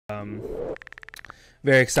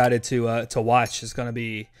very excited to watch. It's going to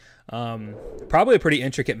be probably a pretty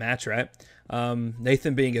intricate match, right?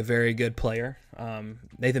 Nathan being a very good player,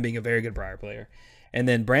 Nathan being a very good Briar player, and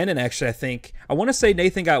then Brandon actually, I want to say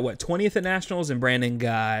Nathan got what 20th at nationals, and Brandon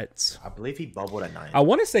got, I believe he bubbled at 9th. I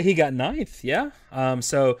want to say he got 9th. Yeah.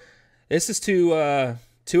 So this is two of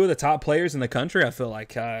the top players in the country. I feel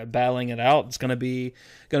like battling it out. It's gonna be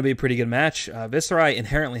a pretty good match. Viserai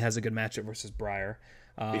inherently has a good matchup versus Briar.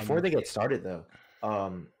 Before they get started though,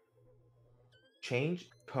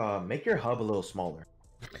 make your hub a little smaller.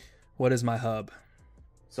 What is my hub?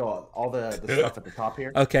 So all the stuff at the top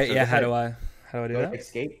here. Okay, so yeah. How do I do that?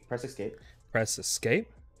 Escape. Press escape. Press escape.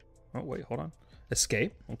 Oh wait, hold on.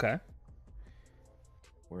 Escape. Okay.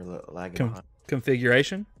 We're lagging behind.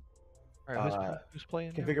 Configuration. All right, who's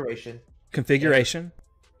playing? Configuration. Configuration.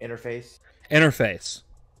 Interface. Interface.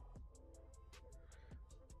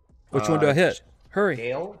 Which one do I hit? Hurry.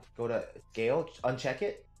 Scale. Go to scale. Uncheck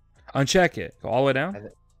it. Uncheck it. Go all the way down.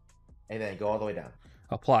 And then go all the way down.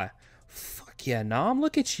 Apply. Fuck yeah, Nom.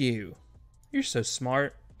 Look at you. You're so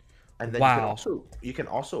smart. And then wow. You can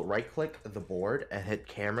also right click the board and hit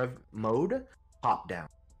camera mode. Pop down.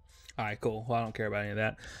 All right, cool. Well, I don't care about any of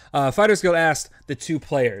that. Fighters Guild asked the two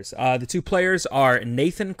players. The two players are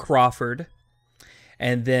Nathan Crawford,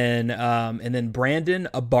 and then Brandon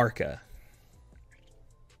Abarca.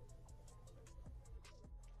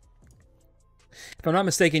 If I'm not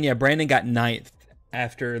mistaken, yeah, Brandon got 9th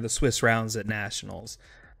after the Swiss rounds at nationals.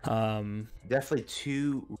 Definitely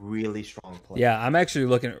two really strong players. Yeah, I'm actually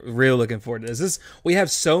really looking forward to this. We have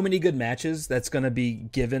so many good matches that's going to be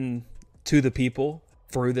given to the people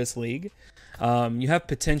through this league. You have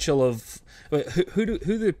potential of who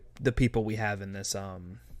the people we have in this.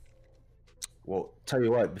 Well, tell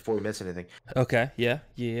you what, before we miss anything. Okay. Yeah.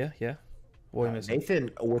 What are we missing?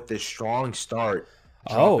 Nathan with the strong start,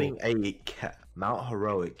 dropping a Mount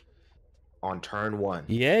Heroic on turn 1.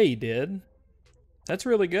 Yeah, he did. That's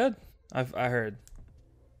really good. I heard.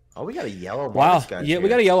 Oh, we got a yellow Marvin Skies. Yeah, we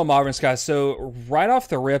got a yellow Marvin Skies. So right off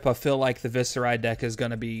the rip, I feel like the Viserai deck is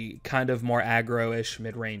going to be kind of more aggro-ish,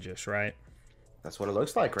 mid-range-ish, right? That's what it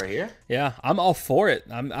looks like right here. Yeah, I'm all for it.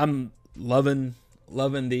 I'm loving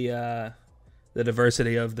the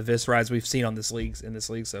diversity of the Viserais we've seen in this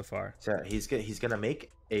league so far. So he's gonna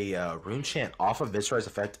make a rune chant off of Viserai's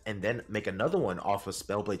effect, and then make another one off of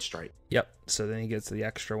Spellblade Strike. Yep. So then he gets the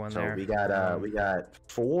extra one there. So we got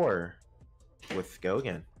 4 with Go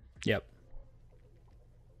Again. Yep.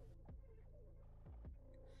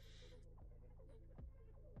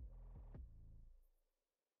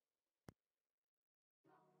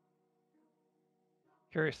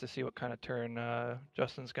 Curious to see what kind of turn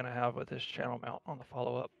Justin's going to have with his channel mount on the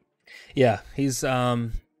follow-up. Yeah, he's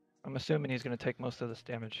I'm assuming he's going to take most of this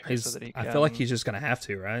damage here so that he can... I feel like he's just going to have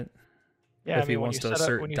to, right? Yeah, if he wants to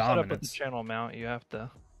assert when you dominance. set up with the channel mount, you have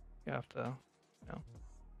to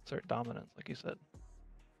assert dominance, like you said.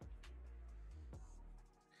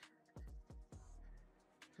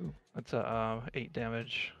 Ooh, that's a 8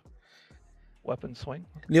 damage weapon swing.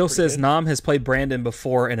 Neil says Nam has played Brandon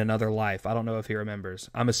before in another life. I don't know if he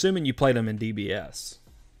remembers. I'm assuming you played him in DBS,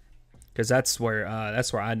 because that's where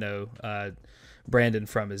I know Brandon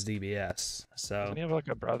from his DBS. So doesn't he have like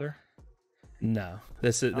a brother? No,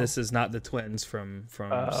 this is not the twins from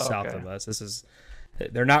south of us.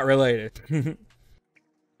 They're not related.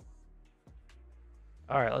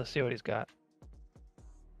 All right, let's see what he's got.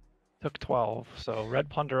 Took 12, so red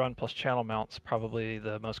plunder run plus channel mount's probably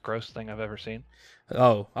the most gross thing I've ever seen.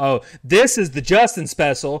 Oh, this is the Justin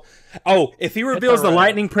special. Oh, if he reveals the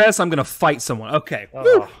lightning press, I'm gonna fight someone. Okay.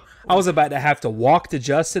 I was about to have to walk to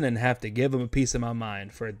Justin and have to give him a piece of my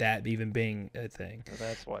mind for that even being a thing. So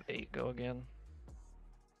that's what 8 go again.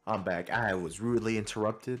 I'm back. I was rudely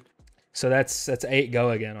interrupted. So that's 8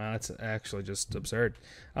 go again. Wow, that's actually just absurd.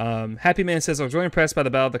 Happy Man says, I was really impressed by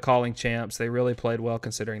the Battle of the Calling Champs. They really played well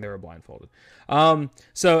considering they were blindfolded.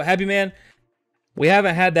 So Happy Man, we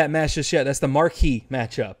haven't had that match just yet. That's the marquee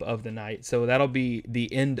matchup of the night. So that'll be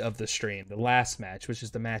the end of the stream, the last match, which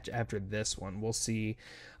is the match after this one. We'll see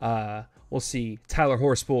Tyler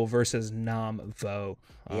Horspool versus Nam Vo.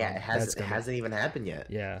 Yeah, it hasn't even happened yet.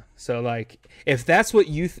 Yeah. So like, if that's what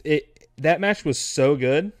that match was so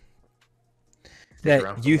good.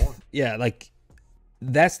 Like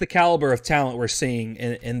that's the caliber of talent we're seeing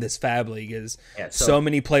in this FAB league is so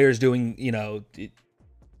many players doing,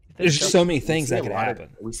 there's just so many things that could happen.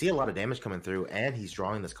 We see a lot of damage coming through, and he's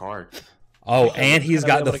drawing this card. Oh, and he's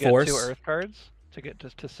got the force. Get 2 earth cards to get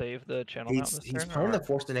to save the channel mount this turn. He's playing the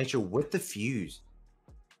force to nature with the fuse.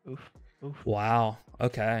 Oof. Wow.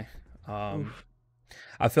 Okay.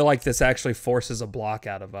 I feel like this actually forces a block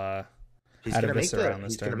out of He's out gonna of make Viserai the on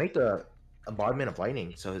this he's gonna turn. make the embodiment of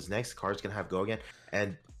lightning, so his next card's gonna have go again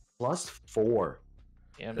and +4.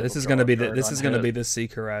 And This it'll is draw gonna a be card this on is gonna hit. be the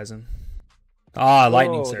Seek Horizon. Ah,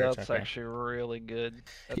 lightning Oh, surge. that's Okay. actually really good.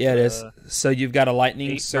 That's Yeah, it is. So you've got a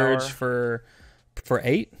lightning 8 surge power. for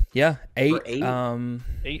 8. Yeah, 8. 8?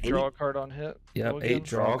 8 draw a card on hit. Yep, Go 8 again.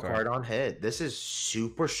 draw Draw a a card on hit. This is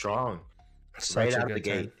super strong. Such right a out of good the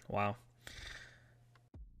turn. gate. Wow.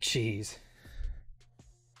 Jeez.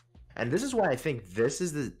 And this is why I think this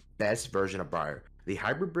is the best version of Briar. The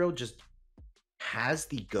hybrid build just has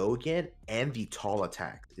the go again and the tall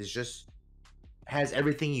attack. It's just has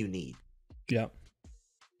everything you need. Yep.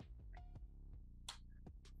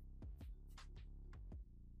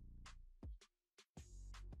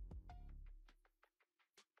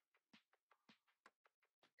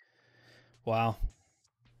 Wow.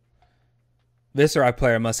 Viserai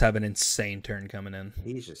player must have an insane turn coming in.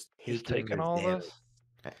 He's just He's taking taking his all damage. this.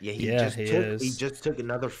 Yeah, He he is. just took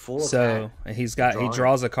another full So attack. and he drawing.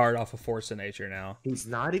 draws a card off of Force of Nature now. He's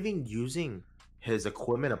not even using his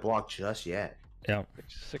equipment to block just yet. Yeah.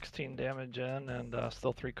 16 damage in and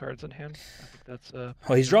still 3 cards in hand. I think that's Well,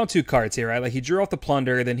 he's drawn 2 cards here, right? Like he drew off the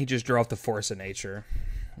Plunder, then he just drew off the Force of Nature.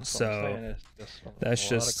 that's what I'm saying, So it's just a that's lot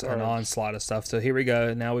of just an cards. onslaught of stuff. So here we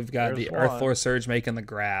go. Now we've got There's the Earth one. Floor Surge making the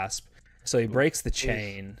grasp. So he breaks the Please.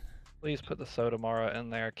 chain. Please put the Sotomara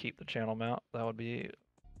in there. Keep the channel mount. That would be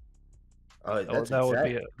That's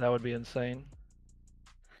that would be insane.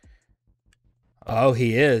 Oh,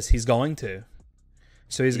 he is. He's going to.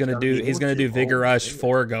 So he's gonna do Vigor Rush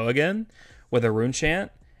 4 go again with a Rune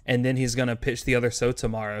Chant, and then he's gonna pitch the other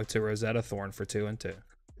Sotomaro to Rosetta Thorn for 2 and 2.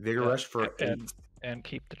 Vigor Rush for 8. And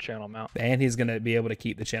keep the channel mount. And he's gonna be able to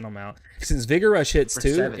keep the channel mount. Since Vigor Rush hits For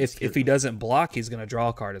 2, 7, if he doesn't block, he's gonna draw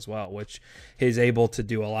a card as well, which he's able to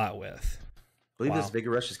do a lot with. I believe Wow. this Vigor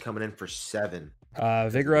Rush is coming in for 7.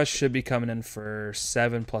 Vigor Rush should be coming in for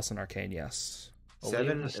 7 plus an Arcane, yes.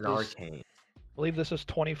 7 this and is- Arcane. I believe this is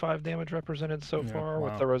 25 damage represented so Yeah, far. wow.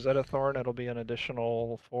 With the Rosetta Thorn, it'll be an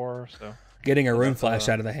additional 4. So Getting a So Rune that's, Flash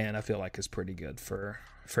out of the hand, I feel like, is pretty good for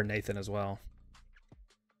Nathan as well.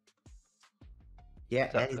 Yeah,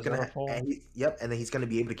 Is that- and he's is that gonna a full? and then he's gonna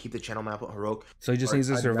be able to keep the channel map with heroic. So he just for needs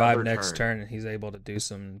to survive another next turn. turn, and he's able to do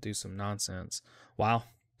some nonsense. Wow,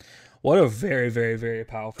 what a very, very, very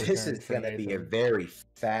powerful. This turn is for gonna be a Nathan. very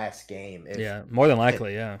fast game. Yeah, more than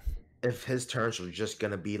likely, yeah. If his turns are just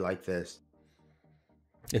gonna be like this.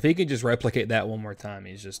 If he could just replicate that one more time,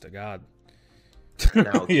 he's just a god.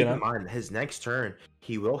 Now, keep You know? in mind, his next turn,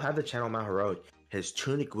 he will have the channel mount heroic. His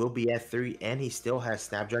tunic will be at 3, and he still has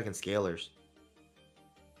Snapdragon Scalers.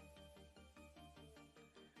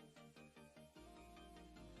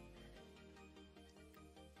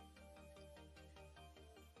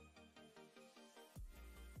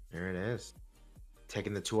 There it is.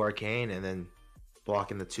 Taking the 2 arcane and then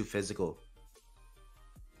blocking the 2 physical.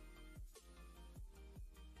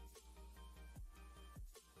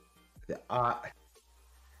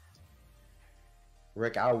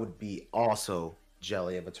 Rick, I would be also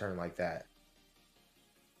jelly of a turn like that.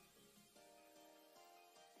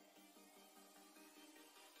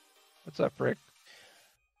 what's up, Rick?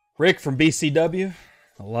 Rick from BCW,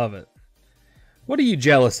 I love it. What are you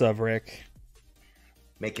jealous of, Rick?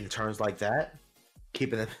 Making turns like that,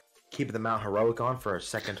 keeping the mount heroic on for a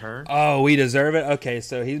second turn. Oh, we deserve it. Okay,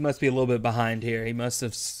 so he must be a little bit behind here. He must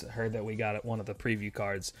have heard that we got it, one of the preview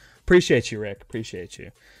cards. Appreciate you, Rick. Appreciate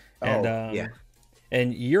you. And yeah.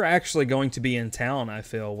 And you're actually going to be in town, I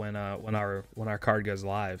feel, when our card goes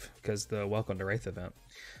live, because the Welcome to Wraith event.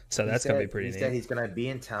 So that's gonna be pretty He neat. said he's gonna be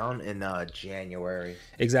in town in January.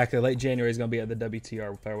 Exactly, late January is gonna be at the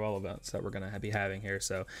WTR farewell events that we're gonna be having here.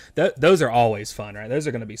 So those are always fun, right? Those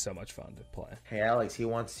are gonna be so much fun to play. Hey Alex, he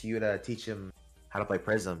wants you to teach him how to play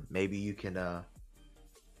Prism. Maybe you can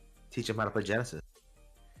teach him how to play Genesis.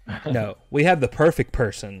 No, we have the perfect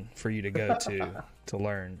person for you to go to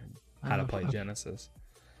learn how to play Genesis.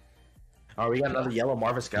 Oh, we got another Yellow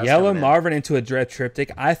Marvin Scout. Yellow Marvin into a Dread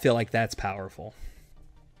Triptych. I feel like that's powerful.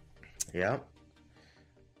 Yeah.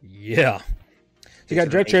 Yeah. So you got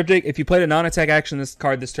Dread Triptych. If you played a non-attack action this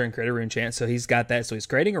card this turn, create a Rune Chant. So he's got that. So he's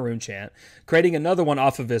creating a Rune Chant, creating another one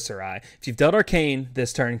off of Viserai. If you've dealt Arcane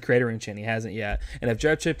this turn, create a Rune Chant. He hasn't yet. And if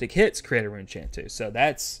Dread Triptych hits, create a Rune Chant too. So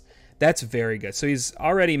that's very good. So he's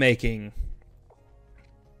already making.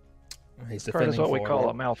 He's Card is defending what we 4. call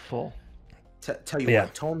a mouthful. Tell you Yeah.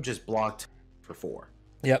 what, Tome just blocked for 4.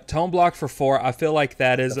 Yep, tone block for 4. I feel like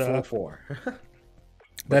that is The full 4.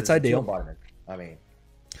 that's ideal. I mean,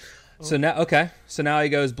 So now he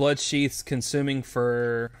goes Blood Sheaths consuming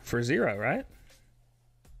for 0, right?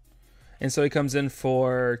 And so he comes in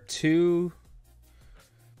for 2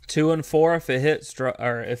 and 4 if it hits,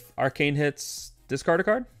 or if Arcane hits, discard a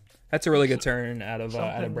card. That's a really good turn out of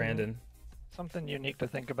Brandon. Something unique to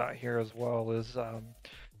think about here as well is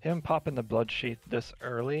him popping the Blood Sheath this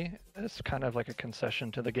early is kind of like a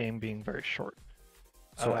concession to the game being very short.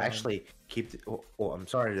 So actually, I'm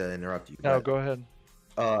sorry to interrupt you. No, go ahead.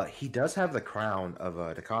 He does have the Crown of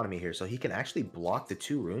Dichotomy here, so he can actually block the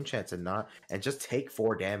 2 rune chants and just take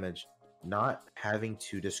 4 damage, not having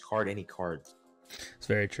to discard any cards. It's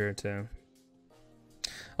very true too.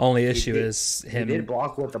 Only issue is him. He did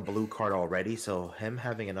block with a blue card already, so him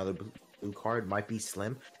having another blue card might be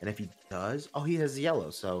slim. And if he does, he has yellow.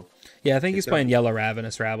 So yeah, I think he's playing yellow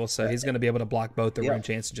Ravenous Rabble, so he's going to be able to block both the rune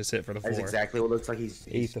chants and just hit for the 4. That's exactly what it looks like he's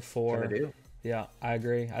the 4 gonna do. Yeah, I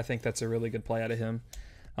agree. I think that's a really good play out of him.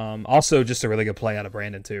 Also, just a really good play out of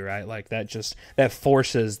Brandon too, right? Like that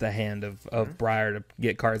forces the hand of Briar to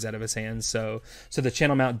get cards out of his hands. So the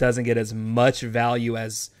channel mount doesn't get as much value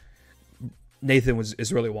as Nathan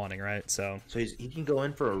is really wanting, right? So he can go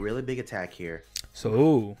in for a really big attack here.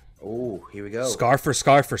 So here we go. Scar for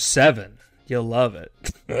 7. You'll love it.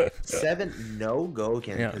 7 no go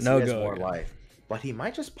again. Yeah, no go more again. life. But he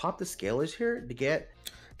might just pop the scalers here to get.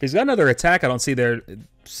 If he's got another attack, I don't see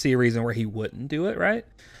a reason where he wouldn't do it, right?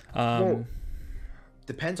 Well,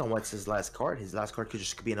 depends on what's his last card. His last card could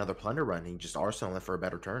just be another Plunder Run. He just arsenal it for a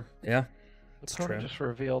better turn. Yeah, the opponent just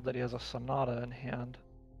revealed that he has a Sonata in hand.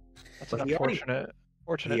 That's but an unfortunate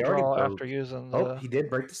draw after using the. He did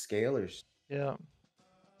break the scalers. Yeah.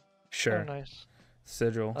 Sure. Very nice.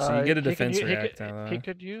 Sigil. So you get a defense react. He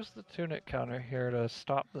could use the Tunic counter here to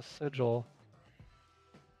stop the Sigil.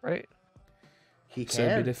 Right? He can.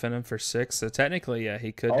 So be defending for 6. So technically, yeah,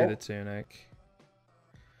 he could do the Tunic.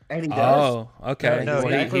 And he does. Oh, okay. No,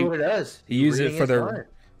 exactly what it does. He used it for the.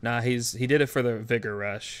 Nah, he did it for the Vigor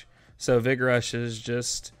Rush. So Vigor Rush is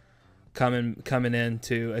just coming in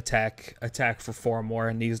to attack for 4 more,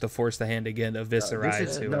 and needs to force the hand again of Viserai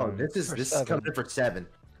this is coming in for 7.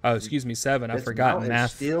 Oh, excuse me, 7. I forgot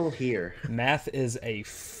math. Still here. Math is a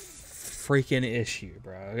freaking issue,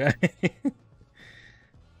 bro. Okay.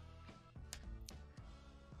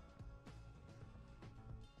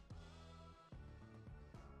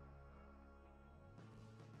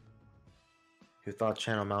 Who thought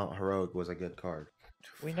Channel Mount Heroic was a good card?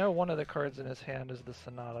 We know one of the cards in his hand is the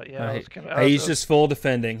Sonata. Yeah, he's just full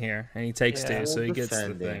defending here, and he takes 2, so he gets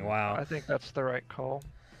the thing. Wow. I think that's the right call.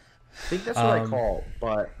 I think that's the right call,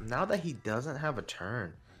 but now that he doesn't have a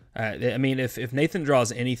turn. I mean, if Nathan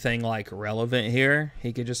draws anything like relevant here,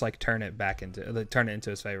 he could just like turn it into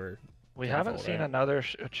his favor. We haven't seen another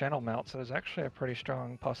channel mount, so there's actually a pretty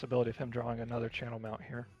strong possibility of him drawing another channel mount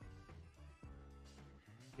here.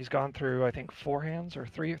 He's gone through, I think, 4 hands or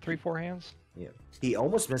 4 hands. Yeah, he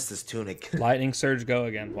almost missed his Tunic. Lightning Surge go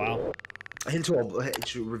again. Wow.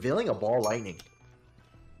 Revealing a ball lightning.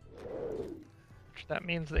 That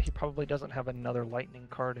means that he probably doesn't have another lightning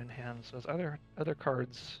card in hand. So his other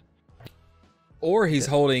cards. Or he's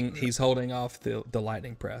holding off the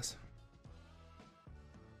lightning press.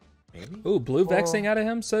 Maybe. Ooh, blue vexing out of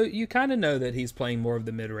him. So you kind of know that he's playing more of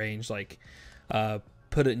the mid range, like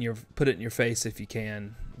put it in your face if you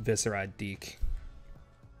can, Viserai Deke.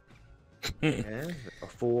 And a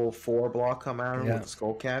full 4 block come out with the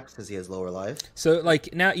skull caps because he has lower life. So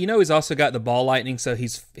like now he's also got the ball lightning, so he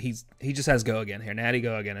just has go again here. Natty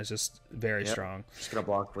go again is just very strong. Just gonna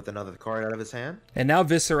block with another card out of his hand. And now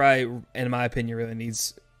Viserai, in my opinion, really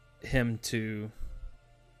needs him to.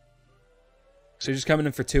 So he's just coming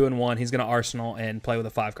in for 2 and 1. He's gonna arsenal and play with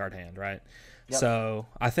a 5-card hand, right? Yep. So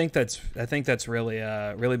I think that's really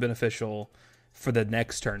really beneficial for the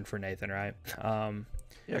next turn for Nathan, right?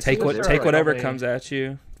 Take whatever comes at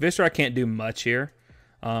you. Viserai can't do much here.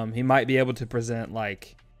 He might be able to present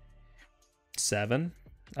like 7.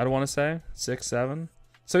 I don't want to say 6, 7.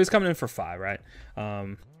 So he's coming in for 5, right?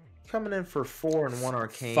 Coming in for 4 and 1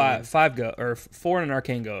 arcane. 5 go or 4 and an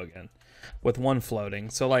arcane go again, with 1 floating.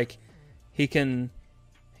 So like he can,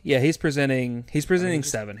 he's presenting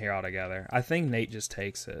 7 here altogether. I think Nate just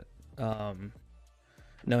takes it.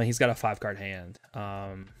 No, he's got a 5-card hand.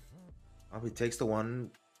 He takes the 1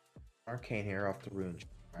 arcane here off the rune.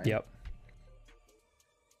 Right? Yep.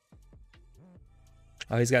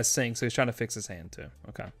 Oh, he's got sync, so he's trying to fix his hand too.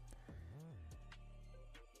 Okay.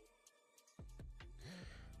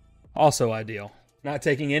 Also ideal. Not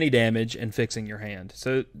taking any damage and fixing your hand.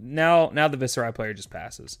 So now the Viserai player just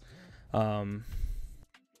passes. Well,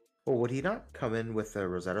 would he not come in with the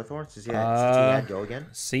Rosetta Thorns? Since he had go again?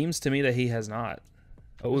 Seems to me that he has not.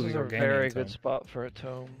 This is a very good spot for a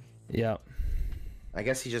tome. Yeah. I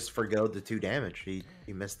guess he just forgoed the 2 damage. He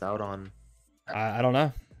missed out on. I don't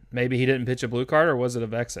know. Maybe he didn't pitch a blue card, or was it a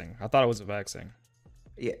vexing? I thought it was a vexing.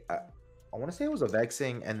 Yeah, I want to say it was a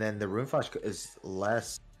vexing, and then the rune flash is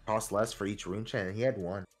cost less for each rune chain, and he had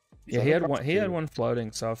 1. Yeah, So he had cost one. He 2. had one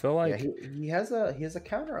floating, so I feel like he has a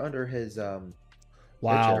counter under his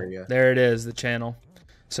wow, area. there it is, the channel.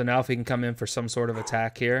 So now if he can come in for some sort of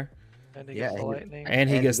attack here, And he gets the lightning. and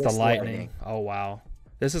he gets the gets the lightning. lightning. Oh wow,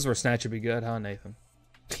 this is where Snatch would be good, huh, Nathan?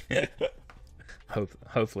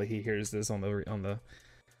 Hopefully he hears this on the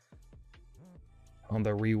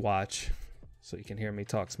rewatch, so you can hear me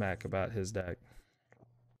talk smack about his deck.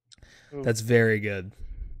 Ooh. That's very good.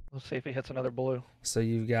 Let's see if he hits another blue. So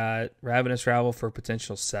you've got Ravenous Rabble for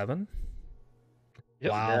potential 7.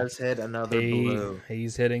 Yep. Wow. He does hit another blue.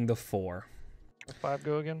 He's hitting the 4. 5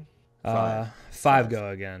 go again. 5 go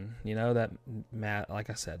again. You know that math, like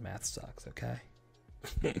I said, math sucks. Okay.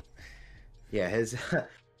 Yeah,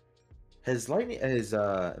 his lightning, his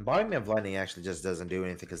embodiment of lightning actually just doesn't do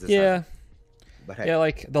anything because But hey, yeah,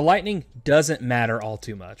 like the lightning doesn't matter all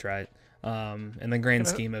too much, right? In the grand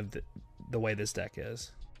scheme of the way this deck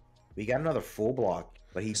is. we got another full block,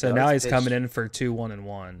 but So now he's coming in for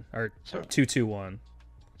 2-1-1 or 2-2-1.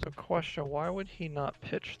 So question, why would he not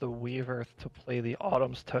pitch the Weaver to play the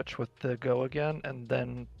Autumn's Touch with the go again and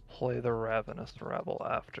then play the Ravenous Rabble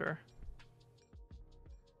after?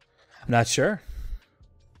 I'm not sure.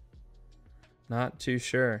 Not too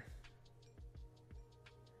sure.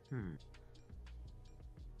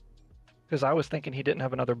 Because I was thinking he didn't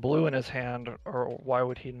have another blue in his hand, or why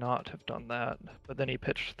would he not have done that? But then he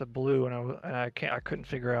pitched the blue, and I couldn't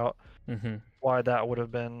figure out why that would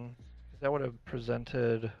have been. That would have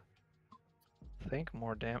presented, I think,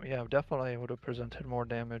 more damage. Yeah, definitely would have presented more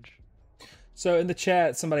damage. So in the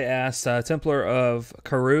chat, somebody asked, Templar of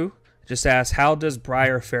Karoo just asked, how does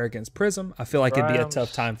Briar fare against Prism? I feel like it'd be a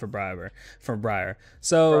tough time for Briar.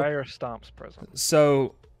 So Briar stomps Prism.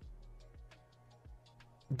 So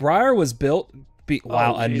Briar was built.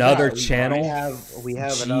 Wow, another channel. We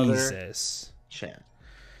have Jesus. another channel.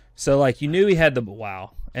 So like you knew he had the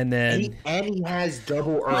wow, and then and he has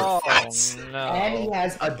double earth. Oh, no. And he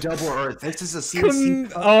has a double earth. This is a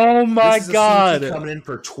CNC. Oh my god! CNC coming in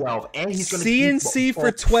for 12, and he's going to CNC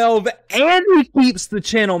for 12, and he keeps the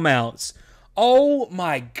channel mounts. Oh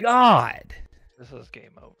my god! This is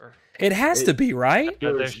game over. It has to be, right?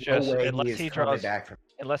 There's just no way unless he draws back from.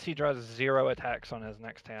 unless he draws 0 attacks on his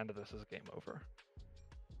next hand, this is game over.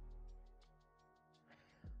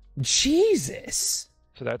 Jesus.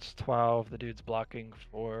 So that's 12. The dude's blocking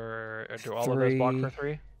for. Do all of those block for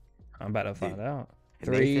 3? I'm about to find out.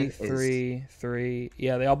 Nathan 3.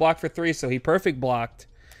 Yeah, they all block for 3, so he perfect blocked,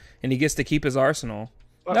 and he gets to keep his arsenal.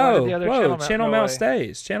 Why No, did the other whoa, channel channel go mount away?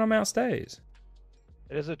 stays. Channel mount stays.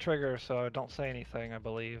 It is a trigger, so don't say anything, I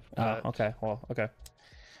believe. Oh, but okay. Well, okay.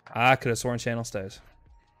 I could have sworn channel stays.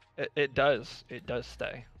 It does. It does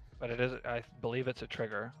stay. But it is. I believe it's a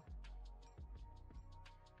trigger.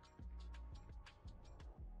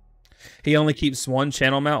 He only keeps one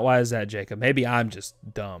channel mount. Why is that, Jacob? Maybe I'm just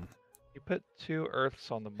dumb. You put 2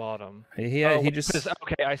 earths on the bottom. He just.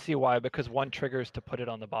 Okay, I see why. Because one triggers to put it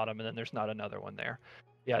on the bottom, and then there's not another one there.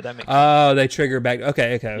 Yeah, that makes sense. Oh, they trigger back.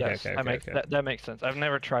 Okay. Yes, Okay. that makes sense. I've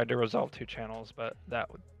never tried to resolve 2 channels, but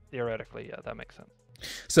that would theoretically, yeah, that makes sense.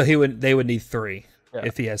 So they would need 3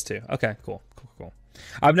 if he has 2. Okay, cool.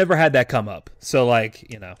 I've never had that come up. So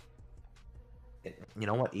like, You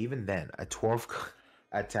know what? Even then, a 12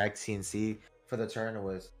 attack CNC for the turn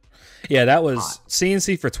was. Yeah, that was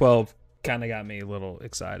CNC for 12. Kind of got me a little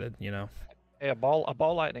excited, Yeah, a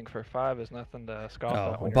ball lightning for 5 is nothing to scoff at.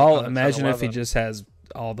 Oh, when ball! you're Imagine if he 11. just has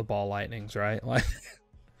all the ball lightnings, right? Like,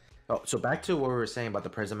 Oh, so back to what we were saying about the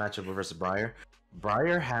Prism matchup versus Briar.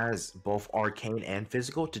 Briar has both arcane and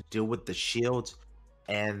physical to deal with the shields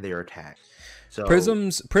and their attack. So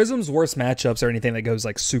Prism's worst matchups are anything that goes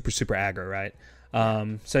like super aggro, right?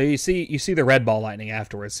 So you see the red ball lightning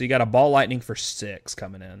afterwards. So you got a ball lightning for 6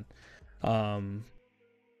 coming in, and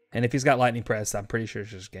if he's got lightning press, I'm pretty sure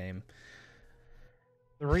it's just game.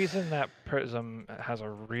 The reason that Prism has a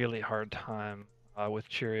really hard time with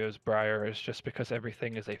Cheerios Briar is just because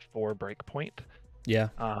everything is a 4 breakpoint. Yeah.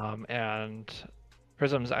 And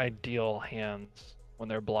Prism's ideal hands when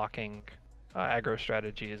they're blocking aggro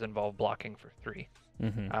strategies involve blocking for 3.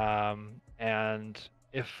 And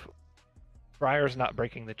if Briar's not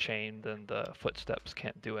breaking the chain, then the footsteps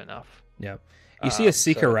can't do enough. Yeah. You see a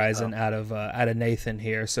Seeker Rising out of Nathan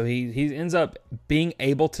here, so he ends up being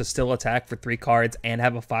able to still attack for 3 cards and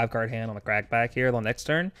have a 5-card hand on the crackback here on the next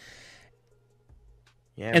turn.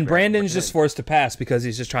 Yeah, and Brandon's just forced to pass because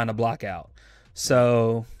he's just trying to block out.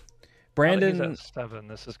 So Brandon, now that he's at 7,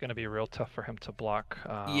 this is going to be real tough for him to block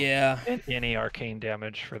yeah, any arcane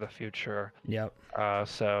damage for the future. yep,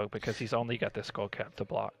 So because he's only got this gold cap to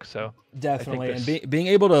block, so definitely, this... and being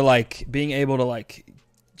able to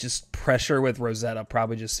just pressure with Rosetta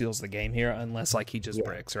probably just seals the game here, unless like he just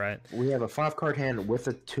bricks, right? We have a 5-card hand with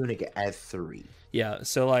a Tunic at 3. Yeah,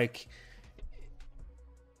 so like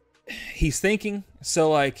he's thinking, so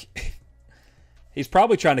like he's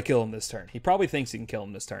probably trying to kill him this turn. He probably thinks he can kill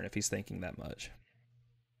him this turn if he's thinking that much.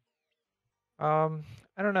 I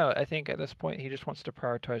don't know. I think at this point he just wants to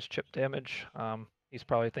prioritize chip damage. He's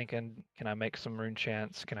probably thinking, can I make some rune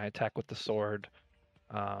chants? Can I attack with the sword?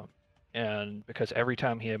 And because every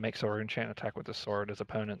time he makes a rune chant attack with the sword, his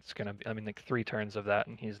opponent's gonna be, like 3 turns of that,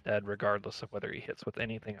 and he's dead regardless of whether he hits with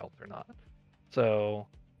anything else or not. So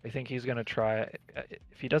I think he's gonna try.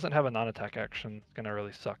 If he doesn't have a non-attack action, it's gonna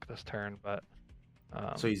really suck this turn. But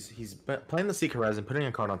so he's playing the Secret Res and putting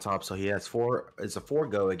a card on top, so he has 4. It's a 4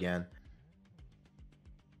 go again.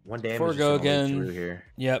 1 damage. 4 go again. Through here.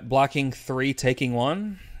 Yeah, blocking 3, taking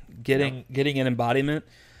 1, getting an embodiment.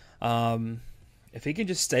 If he can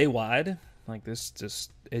just stay wide, like this, it's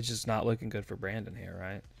just not looking good for Brandon here,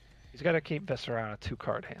 right? He's got to keep Viserai on a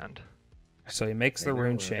 2-card hand. So he makes the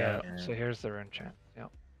rune chant. Yeah, so here's the rune chant.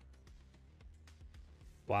 Yep.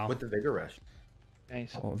 Wow. With the Vigor Rush.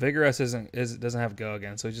 Nice. Well, Vigorous doesn't have go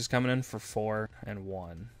again, so he's just coming in for 4 and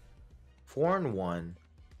 1. 4 and 1,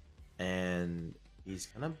 and he's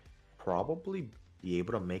gonna probably be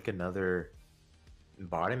able to make another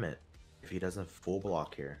embodiment if he doesn't full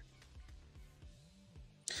block here.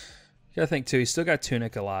 You gotta think too. He's still got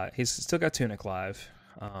Tunic alive. He's still got Tunic live,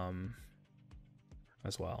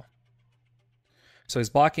 as well. So he's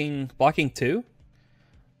blocking 2.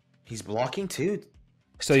 He's blocking 2.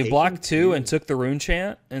 So he blocked 2 and took the rune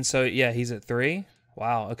chant, and so yeah, he's at 3.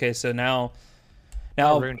 Wow. Okay, so now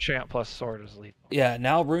rune chant plus sword is lethal. Yeah,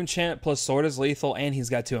 now rune chant plus sword is lethal, and he's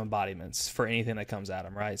got 2 embodiments for anything that comes at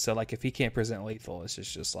him, right? So like if he can't present lethal, it's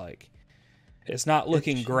just like it's not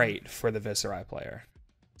looking great for the Viserai player.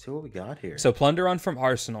 See what we got here. So plunder on from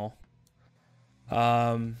Arsenal.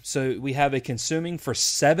 So we have a consuming for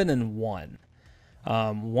 7 and 1.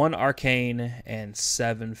 1 arcane and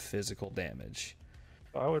 7 physical damage.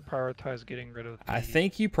 I would prioritize getting rid of I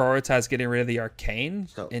think you prioritize getting rid of the arcane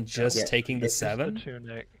and just taking the 7.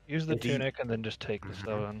 Use the tunic and then just take the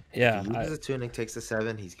 7. Yeah. If he uses the tunic, takes the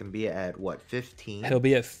 7, he's gonna be at what, 15? He'll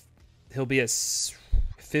be at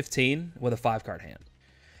 15 with a 5-card hand.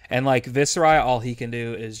 And like Viserai, all he can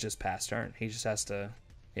do is just pass turn. He just has to,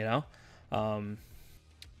 So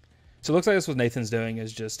it looks like that's what Nathan's doing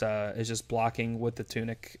is just blocking with the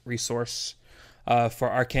tunic resource for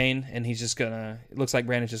arcane, and he's just gonna. It looks like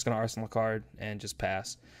Brandon's just gonna arsenal a card and just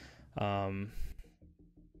pass. I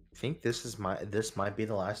think this might be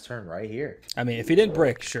the last turn right here. I mean, if he didn't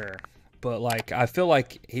brick, sure, but like I feel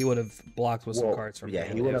like he would have blocked with some cards from. Yeah,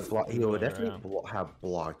 he would have. He would definitely have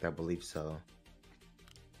blocked. I believe so.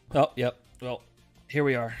 Oh, yep. Well, here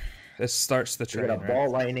we are. This starts the train. We got a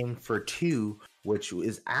ball lightning for 2, which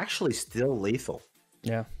is actually still lethal.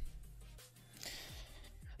 Yeah.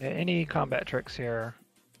 Any combat tricks here?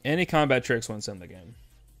 Any combat tricks wins him the game.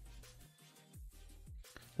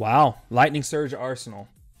 Wow. Lightning Surge Arsenal.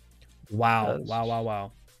 Wow.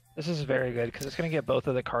 Wow. This is very good because it's going to get both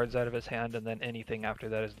of the cards out of his hand, and then anything after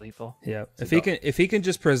that is lethal. Yeah. If he can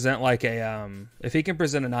just present like a if he can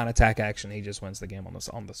present a non-attack action, he just wins the game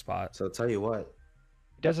on the spot. So I'll tell you what.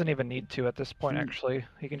 He doesn't even need to at this point. Actually,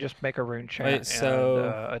 he can just make a rune chant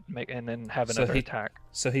and then have another attack.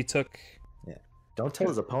 So he took. Yeah. Don't tell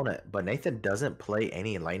his opponent, but Nathan doesn't play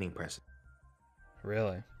any lightning press.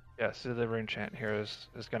 Really? Yeah. So the rune chant here is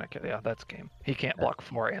gonna kill. Yeah, that's game. He can't block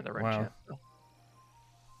 4 and the rune chant. So.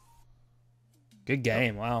 Good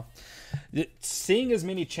game. Wow. Seeing as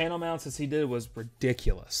many channel mounts as he did was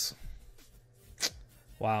ridiculous.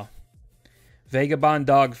 Wow. Vagabond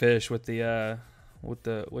Dogfish with the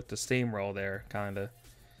steamroll there, kind of.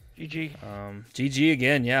 GG. GG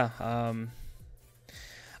again, yeah.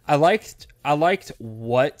 I liked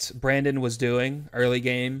what Brandon was doing early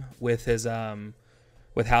game with his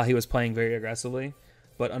with how he was playing very aggressively,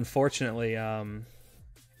 but unfortunately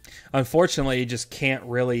he just can't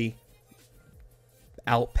really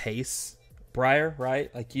outpace Briar,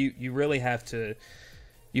 right? Like you really have to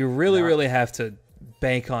really have to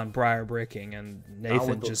bank on Briar bricking, and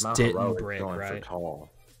Nathan just didn't brick, right?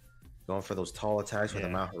 Going for those tall attacks with the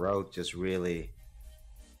Mount Heroic just really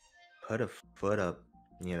put a foot up,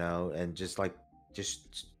 and just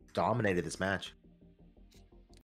dominated this match.